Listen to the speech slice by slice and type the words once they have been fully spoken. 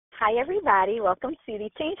Hi, everybody. Welcome to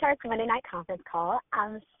the Change Hearts Monday Night Conference Call.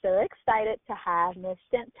 I'm so excited to have Miss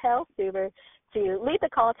Chantel to lead the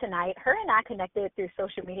call tonight. Her and I connected through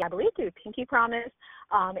social media, I believe through Pinky Promise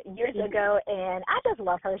years ago, and I just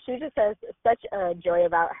love her. She just has such a joy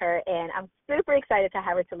about her, and I'm super excited to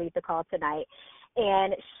have her to lead the call tonight.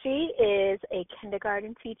 And she is a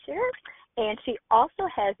kindergarten teacher, and she also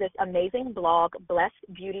has this amazing blog,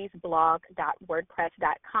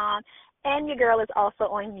 blessedbeautiesblog.wordpress.com. And your girl is also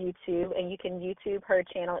on YouTube, and you can YouTube her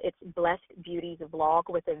channel. It's Blessed Beauties Vlog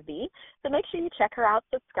with a V. So make sure you check her out,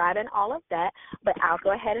 subscribe, and all of that. But I'll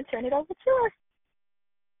go ahead and turn it over to her.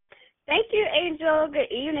 Thank you, Angel.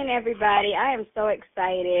 Good evening, everybody. I am so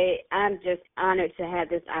excited. I'm just honored to have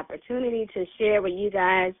this opportunity to share with you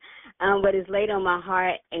guys what is laid on my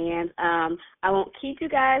heart. And I won't keep you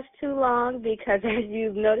guys too long because, as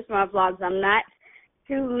you've noticed my vlogs, I'm not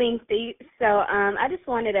too lengthy. So I just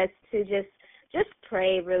wanted us to just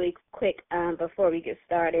pray really quick before we get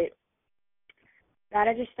started. God,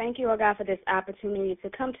 I just thank you, oh God, for this opportunity to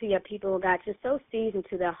come to your people, oh God, to sow seeds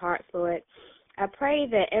into their hearts, Lord. I pray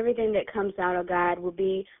that everything that comes out, oh God, will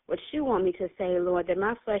be what you want me to say, Lord, that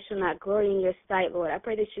my flesh will not glory in your sight, Lord. I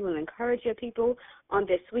pray that you will encourage your people on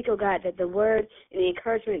this week, oh God, that the word and the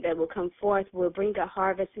encouragement that will come forth will bring a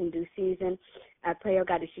harvest in due season. I pray, oh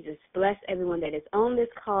God, that you just bless everyone that is on this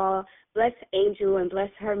call. Bless Angel and bless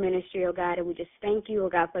her ministry, oh God. And we just thank you, oh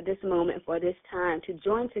God, for this moment, for this time to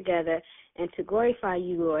join together and to glorify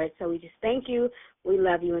you, Lord. So we just thank you. We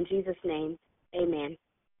love you. In Jesus' name, amen.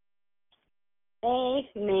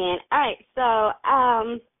 Amen. All right, so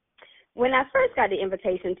when I first got the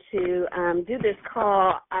invitation to do this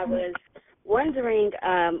call, I was wondering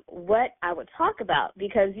what I would talk about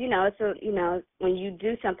because, when you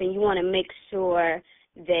do something, you want to make sure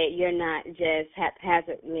that you're not just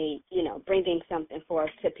haphazardly, bringing something forth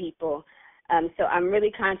to people. So I'm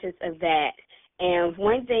really conscious of that. And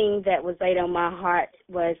one thing that was laid on my heart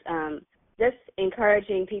was just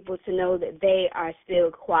encouraging people to know that they are still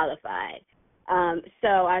qualified. So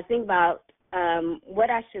I think about what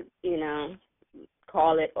I should,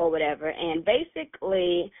 call it or whatever. And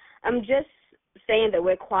basically, I'm just saying that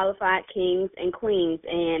we're qualified kings and queens.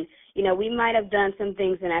 And, we might have done some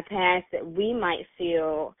things in our past that we might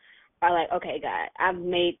feel are like, okay, God, I've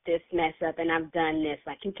made this mess up and I've done this.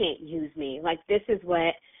 Like, you can't use me. Like, this is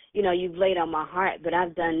what, you've laid on my heart, but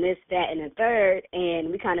I've done this, that, and the third. And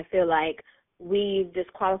we kind of feel like we've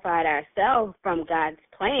disqualified ourselves from God's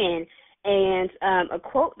plan. And a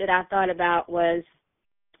quote that I thought about was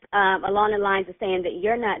along the lines of saying that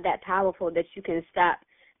you're not that powerful that you can stop,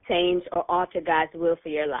 change, or alter God's will for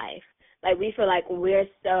your life. Like, we feel like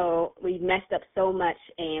we've messed up so much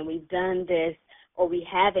and we've done this or we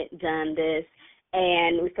haven't done this,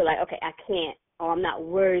 and we feel like, okay, I can't or I'm not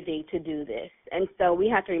worthy to do this. And so we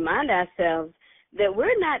have to remind ourselves that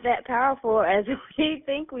we're not that powerful as we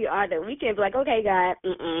think we are, that we can be like, okay, God,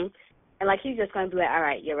 and, like, he's just going to be like, all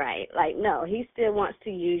right, you're right. Like, no, he still wants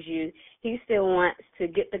to use you. He still wants to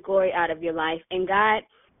get the glory out of your life. And God,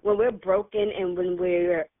 when we're broken and when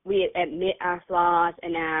we admit our flaws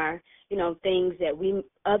and our, things that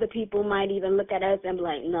other people might even look at us and be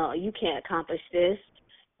like, no, you can't accomplish this.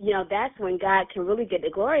 That's when God can really get the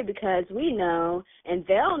glory because we know and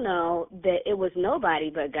they'll know that it was nobody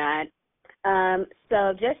but God.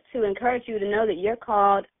 So just to encourage you to know that you're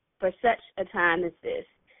called for such a time as this.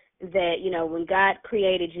 That, when God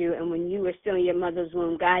created you and when you were still in your mother's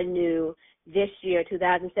womb, God knew this year,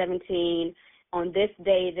 2017, on this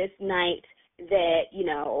day, this night, that,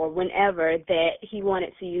 or whenever, that he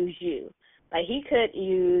wanted to use you. Like, he could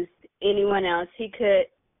use anyone else. He could,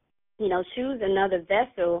 choose another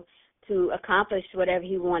vessel to accomplish whatever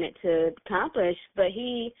he wanted to accomplish, but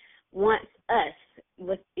he wants us,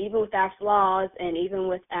 even with our flaws and even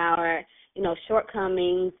with our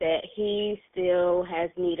shortcomings, that he still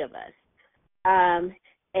has need of us.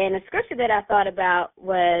 And a scripture that I thought about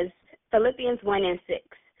was Philippians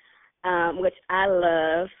 1:6, which I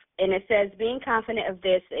love. And it says, being confident of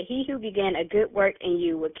this, that he who began a good work in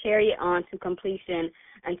you will carry it on to completion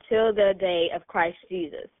until the day of Christ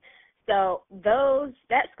Jesus. So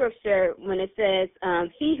that scripture, when it says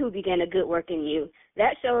he who began a good work in you,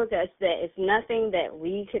 that shows us that it's nothing that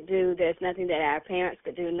we could do. There's nothing that our parents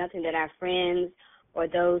could do, nothing that our friends or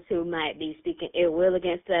those who might be speaking ill will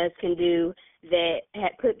against us can do that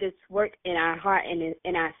had put this work in our heart and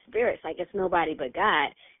in our spirits. Like, it's nobody but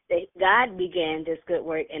God. That God began this good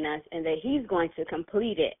work in us and that he's going to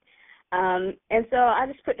complete it. And so I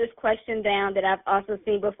just put this question down that I've also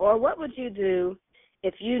seen before. What would you do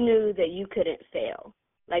if you knew that you couldn't fail?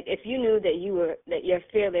 Like if you knew that you're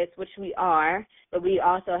fearless, which we are, but we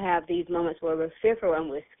also have these moments where we're fearful and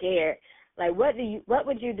we're scared. Like what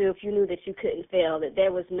would you do if you knew that you couldn't fail, that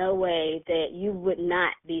there was no way that you would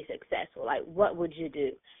not be successful? Like what would you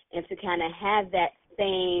do? And to kind of have that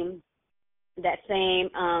same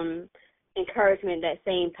encouragement, that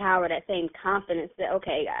same power, that same confidence that,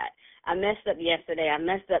 okay, God, I messed up yesterday, I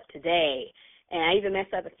messed up today, and I even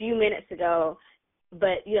messed up a few minutes ago,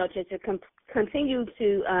 but, to continue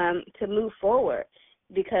to move forward,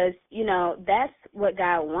 because, that's what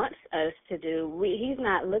God wants us to do. He's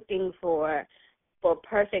not looking for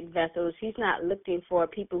perfect vessels. He's not looking for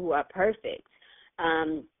people who are perfect.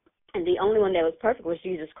 And the only one that was perfect was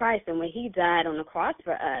Jesus Christ, and when he died on the cross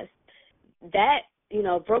for us, that,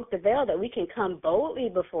 broke the veil that we can come boldly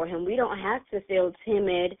before him. We don't have to feel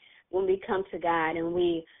timid when we come to God and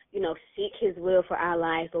we, seek his will for our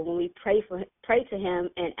life, or when we pray to him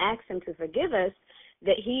and ask him to forgive us,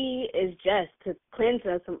 that he is just to cleanse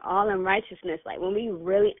us from all unrighteousness. Like when we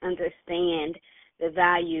really understand the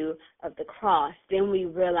value of the cross, then we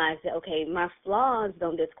realize that, okay, my flaws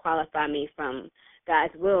don't disqualify me from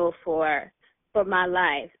God's will for my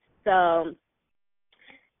life. So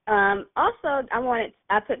also,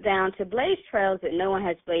 I put down to blaze trails that no one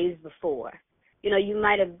has blazed before. You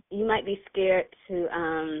might be scared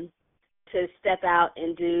to step out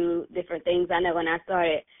and do different things. I know when I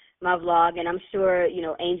started my vlog, and I'm sure,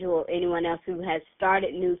 Angel or anyone else who has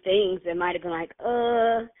started new things, they might have been like,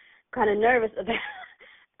 kind of nervous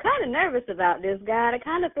about this, God. I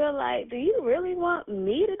kind of feel like, do you really want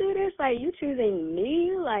me to do this? Like, you choosing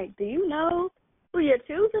me? Like, do you know who you're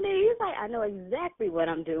choosing? And he's like, I know exactly what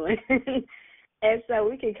I'm doing. And so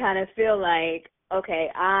we can kind of feel like, okay,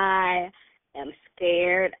 I am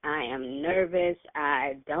scared, I am nervous,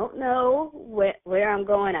 I don't know where I'm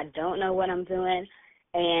going, I don't know what I'm doing.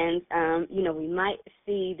 And, we might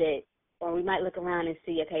see that, or we might look around and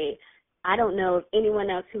see, okay, I don't know of anyone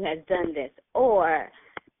else who has done this, or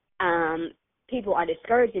people are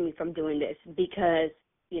discouraging me from doing this because,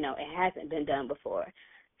 it hasn't been done before.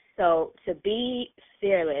 So to be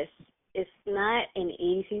fearless, it's not an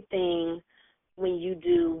easy thing when you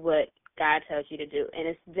do what God tells you to do. And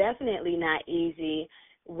it's definitely not easy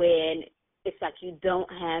when it's like you don't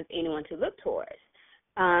have anyone to look towards.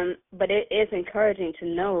 But it is encouraging to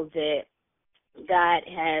know that God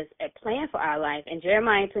has a plan for our life. In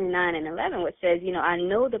Jeremiah 29:11, which says, I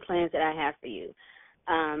know the plans that I have for you.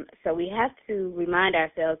 So we have to remind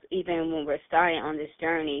ourselves, even when we're starting on this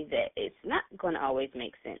journey, that it's not going to always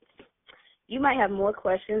make sense. You might have more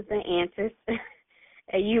questions than answers,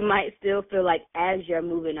 and you might still feel like as you're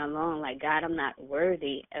moving along, like, God, I'm not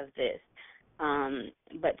worthy of this.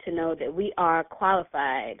 But to know that we are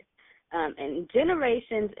qualified, and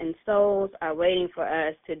generations and souls are waiting for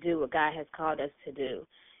us to do what God has called us to do.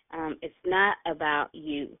 It's not about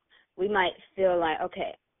you. We might feel like,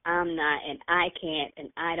 okay, I'm not, and I can't, and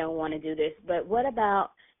I don't want to do this. But what about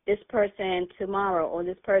this person tomorrow, or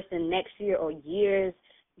this person next year, or years,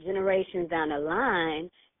 generations down the line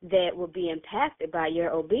that will be impacted by your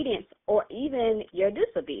obedience or even your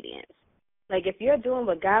disobedience? Like if you're doing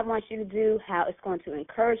what God wants you to do, how it's going to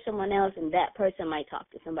encourage someone else, and that person might talk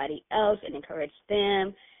to somebody else and encourage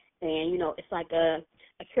them. And, it's like a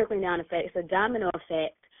trickling down effect. It's a domino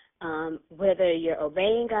effect, whether you're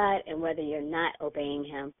obeying God and whether you're not obeying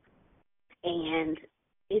him. And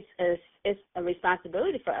it's a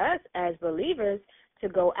responsibility for us as believers to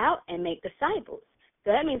go out and make disciples.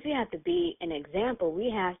 So that means we have to be an example.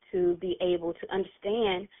 We have to be able to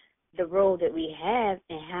understand the role that we have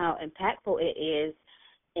and how impactful it is.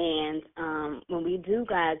 And when we do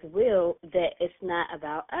God's will, that it's not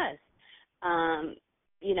about us.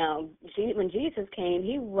 When Jesus came,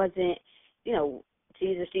 he wasn't,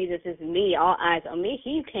 Jesus is me, all eyes on me.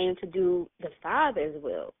 He came to do the Father's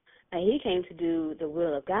will. He came to do the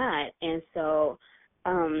will of God. And so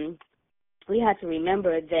we have to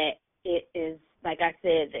remember that it is, like I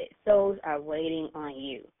said, that souls are waiting on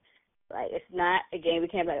you. Like, it's not a game. We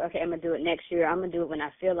can't be like, okay, I'm going to do it next year. I'm going to do it when I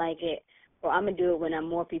feel like it, or I'm going to do it when I'm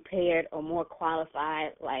more prepared or more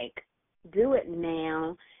qualified. Like, do it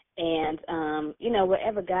now. And,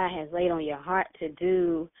 whatever God has laid on your heart to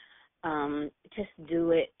do, just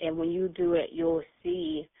do it. And when you do it, you'll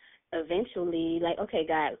see eventually, like, okay,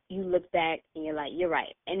 God, you look back and you're like, you're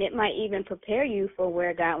right. And it might even prepare you for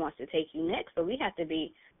where God wants to take you next. So we have to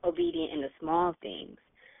be obedient in the small things.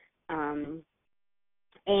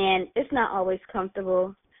 And it's not always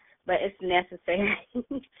comfortable, but it's necessary.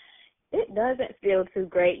 It doesn't feel too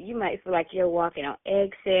great. You might feel like you're walking on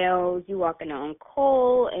eggshells, you're walking on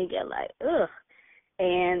coal, and you're like, ugh.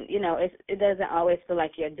 And, it doesn't always feel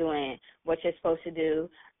like you're doing what you're supposed to do,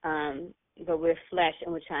 but we're flesh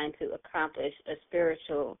and we're trying to accomplish a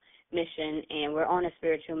spiritual mission, and we're on a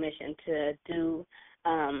spiritual mission to do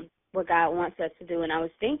what God wants us to do. And I was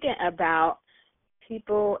thinking about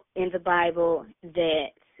people in the Bible that,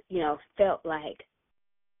 felt like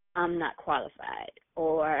I'm not qualified,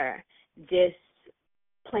 or this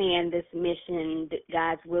plan, this mission,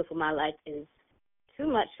 God's will for my life is too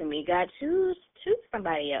much for me. God, choose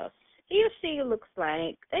somebody else. He or she looks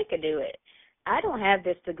like they could do it. I don't have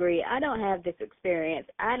this degree. I don't have this experience.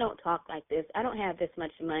 I don't talk like this. I don't have this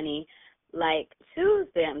much money. Like, choose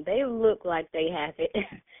them. They look like they have it.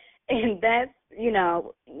 And that's,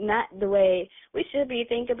 not the way we should be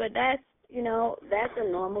thinking, but that's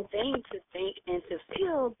a normal thing to think and to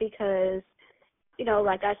feel because,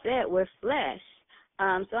 like I said, we're flesh.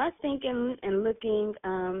 So I was thinking and looking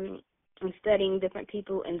and studying different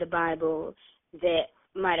people in the Bible that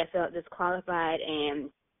might have felt disqualified, and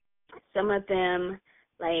some of them,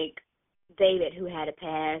 like David, who had a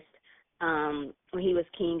past when he was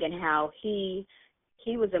king, and how he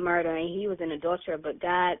was a murderer and he was an adulterer, but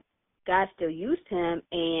God still used him,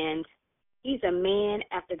 and he's a man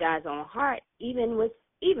after God's own heart, even with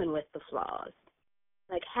the flaws.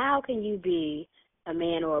 Like, how can you be a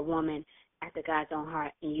man or a woman after God's own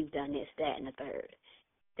heart and you've done this, that, and the third?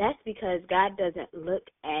 That's because God doesn't look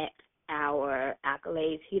at our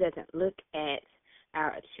accolades. He doesn't look at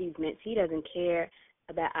our achievements. He doesn't care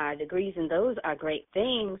about our degrees, and those are great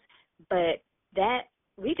things, but that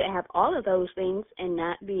we could have all of those things and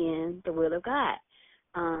not be in the will of God.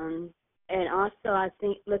 And also, I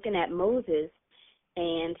think looking at Moses,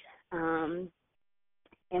 and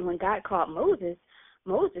when God called Moses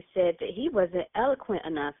said that he wasn't eloquent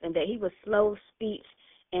enough, and that he was slow of speech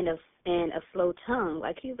and a slow tongue.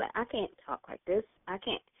 Like, he was like, I can't talk like this. I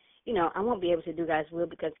can't, I won't be able to do God's will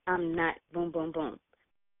because I'm not boom, boom, boom.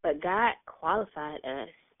 But God qualified us,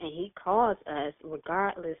 and he calls us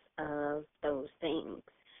regardless of those things.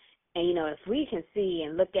 And, if we can see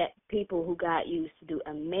and look at people who God used to do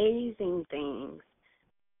amazing things,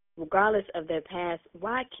 regardless of their past,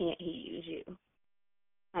 why can't he use you?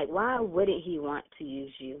 Like, why wouldn't he want to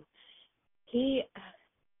use you?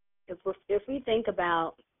 If we think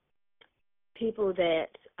about people that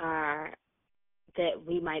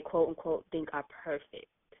we might quote unquote think are perfect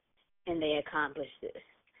and they accomplish this,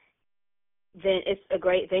 then it's a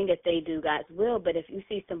great thing that they do God's will. But if you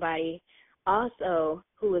see somebody also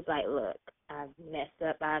who is like, look, I've messed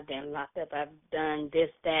up, I've been locked up, I've done this,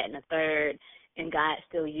 that, and the third, and God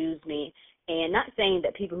still used me. And not saying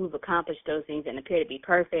that people who've accomplished those things and appear to be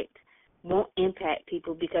perfect won't impact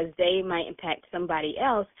people, because they might impact somebody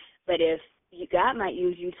else, but if God might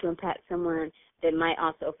use you to impact someone that might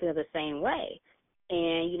also feel the same way.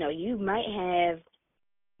 And, you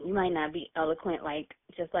might not be eloquent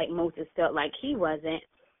just like Moses felt like he wasn't,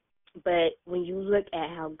 but when you look at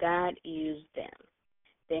how God used them,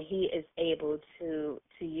 then he is able to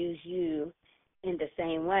use you in the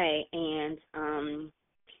same way. And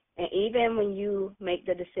even when you make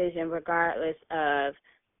the decision, regardless of,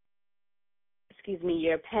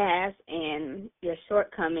 your past and your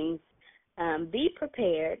shortcomings, be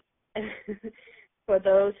prepared for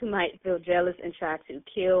those who might feel jealous and try to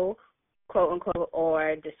kill, quote unquote,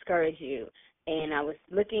 or discourage you. And I was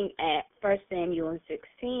looking at 1 Samuel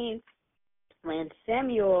 16, when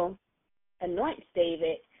Samuel anoints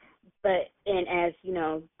David, and as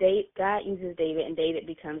God uses David, and David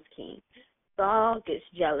becomes king. Saul gets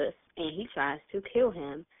jealous and he tries to kill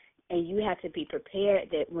him. And you have to be prepared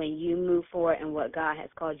that when you move forward in what God has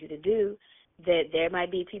called you to do, that there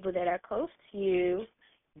might be people that are close to you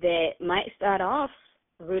that might start off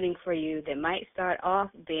rooting for you, that might start off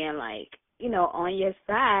being like, on your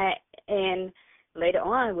side, and later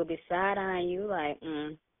on will be side-eyeing you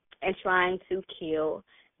and trying to kill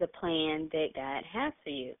the plan that God has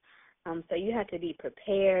for you. So you have to be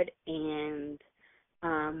prepared and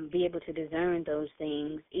be able to discern those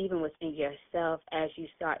things, even within yourself, as you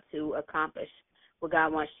start to accomplish what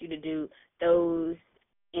God wants you to do. Those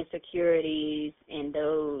insecurities and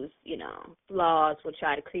those, flaws will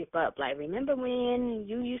try to creep up. Like, remember when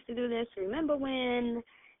you used to do this? Remember when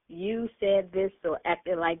you said this or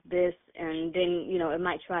acted like this? And then, it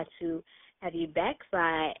might try to have you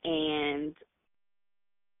backslide and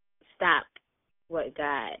stop what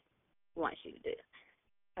God wants you to do.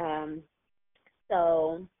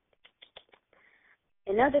 So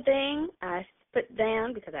another thing I put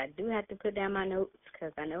down, because I do have to put down my notes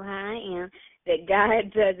because I know how I am, that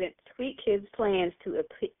God doesn't tweak his plans to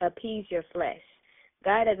appease your flesh.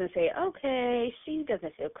 God doesn't say, okay, she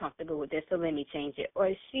doesn't feel comfortable with this, so let me change it. Or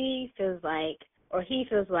she feels like or he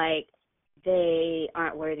feels like they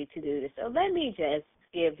aren't worthy to do this. So let me just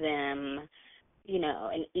give them,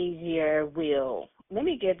 an easier will. Let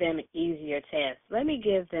me give them an easier test. Let me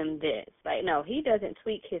give them this. Like, no, he doesn't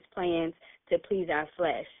tweak his plans to please our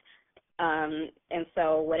flesh. And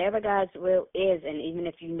so whatever God's will is, and even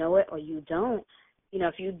if you know it or you don't,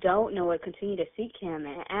 if you don't know it, continue to seek him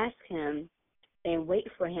and ask him and wait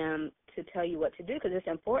for him to tell you what to do, because it's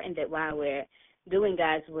important that while we're doing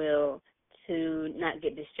God's will to not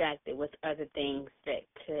get distracted with other things that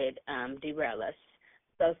could derail us.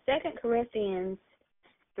 So 2 Corinthians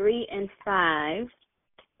 3:5,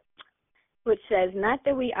 which says, not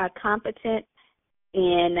that we are competent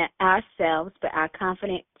in ourselves, but our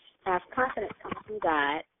confidence comes from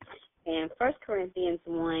God. And 1 Corinthians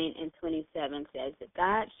 1:27 says that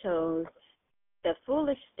God chose the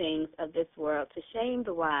foolish things of this world to shame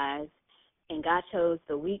the wise, and God chose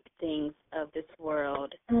the weak things of this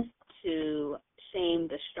world to shame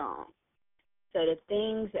the strong. So the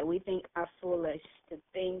things that we think are foolish, the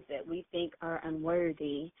things that we think are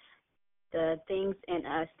unworthy, the things in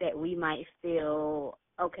us that we might feel,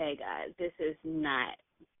 okay, God,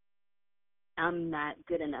 I'm not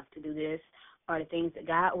good enough to do this, are the things that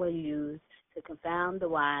God will use to confound the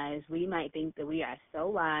wise. We might think that we are so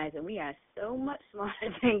wise and we are so much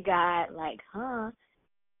smarter than God. Like,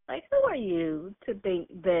 like, who are you to think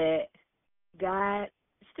that God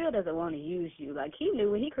still doesn't want to use you? Like, he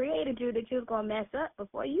knew when he created you that you was going to mess up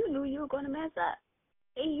before you knew you were going to mess up.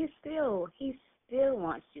 And he still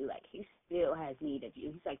wants you. Like, he still has need of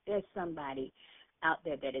you. He's like, there's somebody out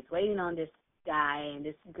there that is waiting on this guy and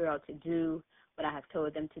this girl to do what I have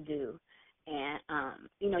told them to do. And,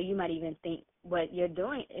 you might even think what you're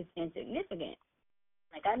doing is insignificant.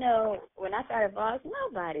 Like, I know when I started Voss,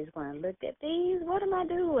 nobody's going to look at these. What am I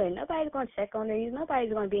doing? Nobody's going to check on these.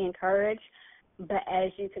 Nobody's going to be encouraged. But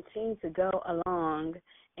as you continue to go along,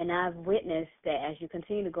 and I've witnessed that as you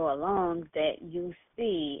continue to go along, that you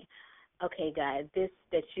see, okay, God, this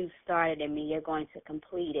that you started in me, you're going to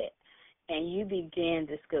complete it. And you begin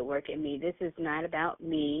this good work in me. This is not about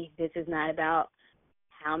me. This is not about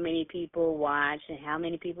how many people watch and how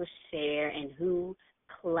many people share and who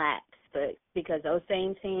claps. But because those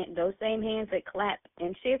same hands that clap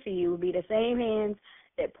and cheer for you will be the same hands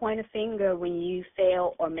that point a finger when you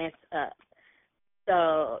fail or mess up.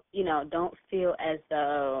 So, don't feel as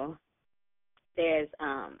though there's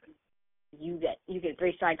you get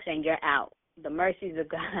 3 strikes and you're out. The mercies of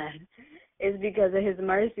God is because of his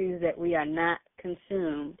mercies that we are not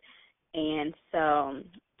consumed. And so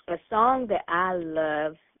a song that I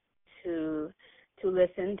love to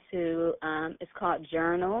listen to is called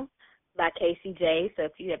Journal by Casey J. So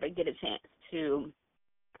if you ever get a chance to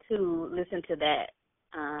listen to that,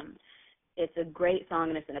 it's a great song,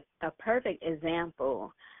 and it's a perfect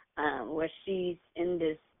example where she's in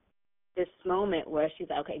this moment where she's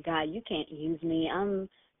like, okay, God, you can't use me. I'm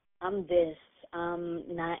this,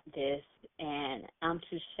 I'm not this, and I'm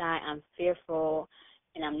too shy, I'm fearful,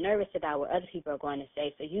 and I'm nervous about what other people are going to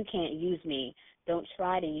say, so you can't use me. Don't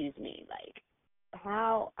try to use me. Like,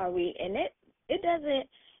 how are we? And it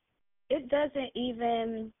doesn't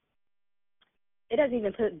even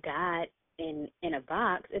put God in a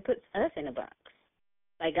box. It puts us in a box.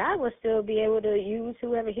 Like, God will still be able to use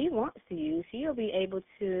whoever he wants to use. He'll be able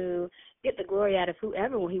to get the glory out of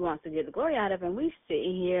whoever he wants to get the glory out of, and we sit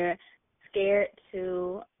here scared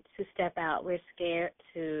to step out. We're scared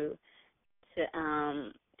to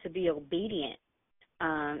be obedient.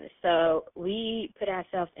 So we put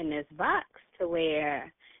ourselves in this box to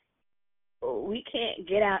where we can't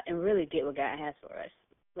get out and really get what God has for us.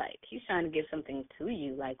 Like, he's trying to give something to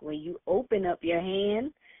you. Like, when you open up your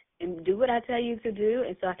hand and do what I tell you to do,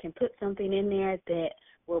 and so I can put something in there that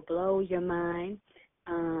will blow your mind.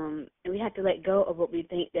 And we have to let go of what we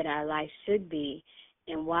think that our life should be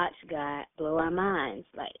and watch God blow our minds.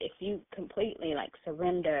 Like, if you completely,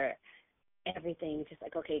 surrender everything, just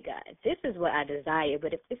like, okay, God, this is what I desire,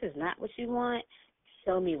 but if this is not what you want,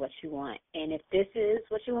 show me what you want. And if this is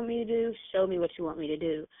what you want me to do, show me what you want me to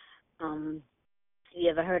do. You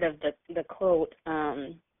ever heard of the quote,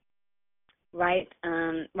 write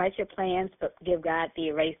your plans, but give God the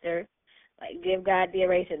eraser? Like, give God the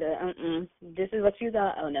eraser. This is what you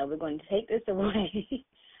thought. Oh, no, we're going to take this away.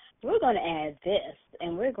 We're going to add this,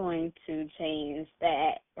 and we're going to change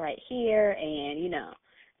that right here, and,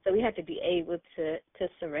 So we have to be able to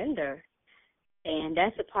surrender. And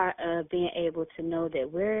that's a part of being able to know that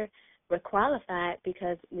we're qualified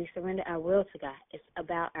because we surrender our will to God. It's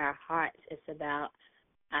about our hearts. It's about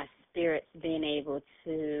our spirits being able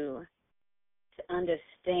to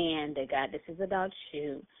understand that, God, this is about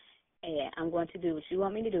you. and I'm going to do what you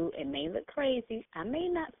want me to do. It may look crazy. I may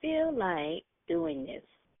not feel like doing this.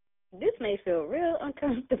 This may feel real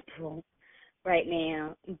uncomfortable right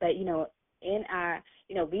now, but, in our,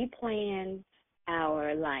 we plan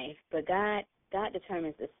our life, but God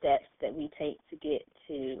determines the steps that we take to get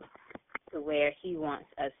to where he wants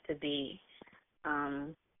us to be.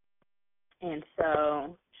 And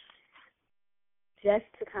so just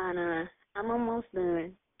to I'm almost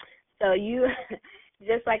done. So you,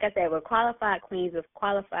 just like I said, we're qualified queens with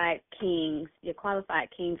qualified kings. You're qualified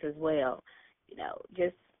kings as well.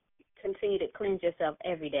 Just continue to cleanse yourself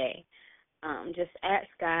every day. Just ask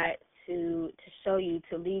God to show you,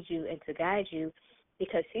 to lead you, and to guide you,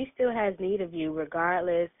 because he still has need of you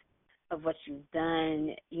regardless of what you've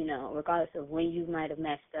done, regardless of when you might have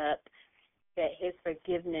messed up, that his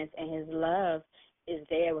forgiveness and his love is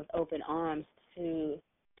there with open arms to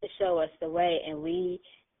show us the way. And we,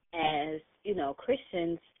 as,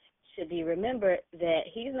 Christians, should be remembered that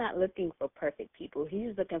he's not looking for perfect people.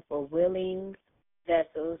 He's looking for willing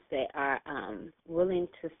vessels that are willing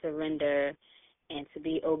to surrender and to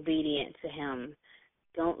be obedient to him.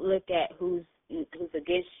 Don't look at who's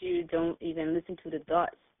against you. Don't even listen to the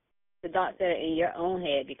thoughts that are in your own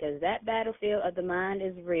head, because that battlefield of the mind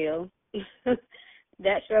is real.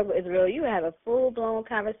 That struggle is real. You have a full-blown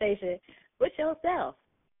conversation with yourself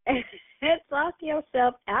and talk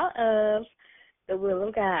yourself out of the will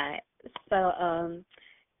of God. So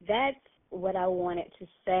that's what I wanted to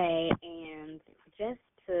say, and just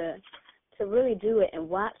to really do it and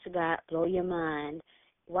watch God blow your mind.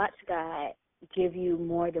 Watch God give you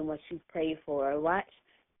more than what you've prayed for. Watch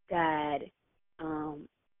God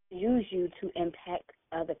use you to impact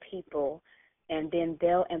other people, and then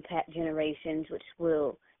they'll impact generations, which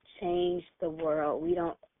will change the world. We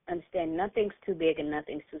don't understand nothing's too big and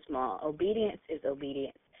nothing's too small. Obedience is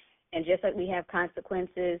obedience. And just like we have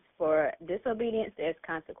consequences for disobedience, there's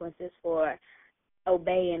consequences for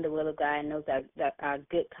obeying the will of God, and those are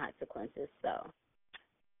good consequences. So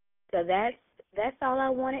that's all I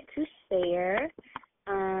wanted to share.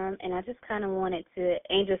 And I just kind of wanted to,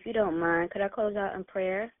 Angel, if you don't mind, could I close out in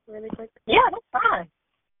prayer really quick? Yeah, that's fine.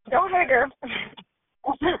 Go ahead, girl.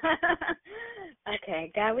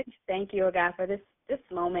 Okay, God, we just thank you, oh God, for this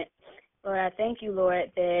moment. Lord, I thank you,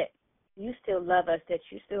 Lord, that you still love us, that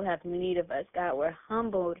you still have need of us. God, we're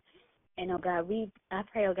humbled. And, oh God, I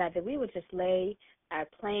pray, oh God, that we would just lay our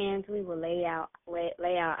plans, we will lay out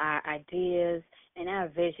our ideas and our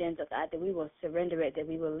visions, oh God, that we will surrender it, that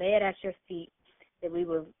we will lay it at your feet, that we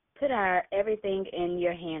will put our everything in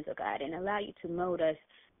your hands, oh God, and allow you to mold us,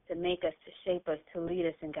 to make us, to shape us, to lead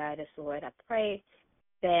us and guide us, Lord. I pray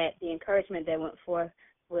that the encouragement that went forth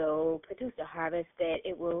will produce a harvest, that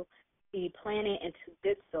it will be planted into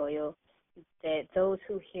good soil, that those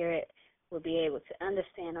who hear it will be able to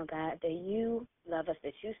understand, oh God, that you love us,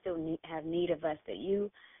 that you still have need of us, that you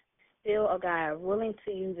still, oh God, are willing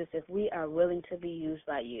to use us if we are willing to be used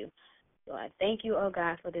by you. So I thank you, oh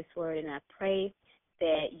God, for this word, and I pray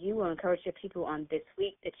that you will encourage your people on this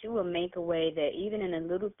week, that you will make a way that even in the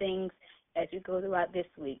little things as we go throughout this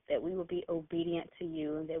week, that we will be obedient to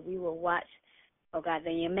you, and that we will watch, oh God,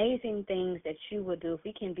 the amazing things that you will do if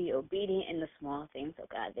we can be obedient in the small things, oh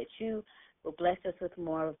God, that you will bless us with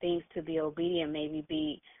more things to be obedient, maybe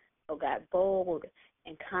be, oh God, bold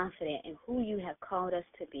and confident in who you have called us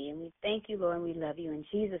to be. And we thank you, Lord, and we love you. In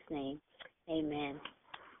Jesus' name, amen.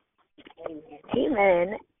 Amen.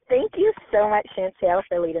 Amen. Thank you so much, Chantel,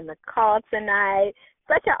 for leading the call tonight.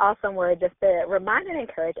 Such an awesome word, just to remind and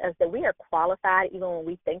encourage us that we are qualified even when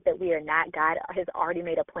we think that we are not. God has already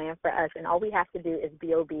made a plan for us, and all we have to do is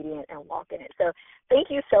be obedient and walk in it. So thank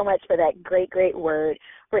you so much for that great, great word.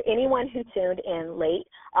 For anyone who tuned in late,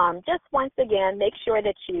 just once again, make sure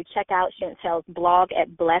that you check out Chantel's blog at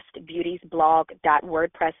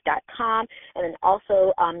blessedbeautiesblog.wordpress.com, and then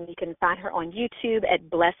also you can find her on YouTube at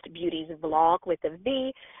Blessed Beauties Vlog with a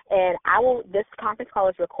V. And this conference call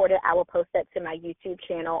is recorded. I will post that to my YouTube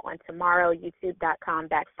channel on tomorrow,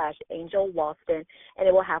 youtube.com/Angel Walston, and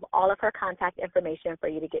it will have all of her contact information for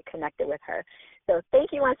you to get connected with her. So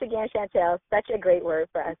thank you once again, Chantel. Such a great word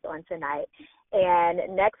for us on tonight.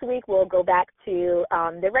 And next week we'll go back to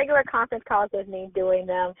the regular conference calls with me doing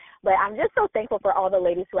them. But I'm just so thankful for all the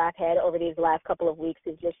ladies who I've had over these last couple of weeks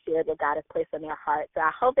who've just shared what God has placed on their heart. So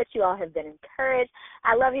I hope that you all have been encouraged.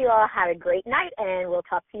 I love you all. Have a great night, and we'll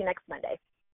talk to you next Monday.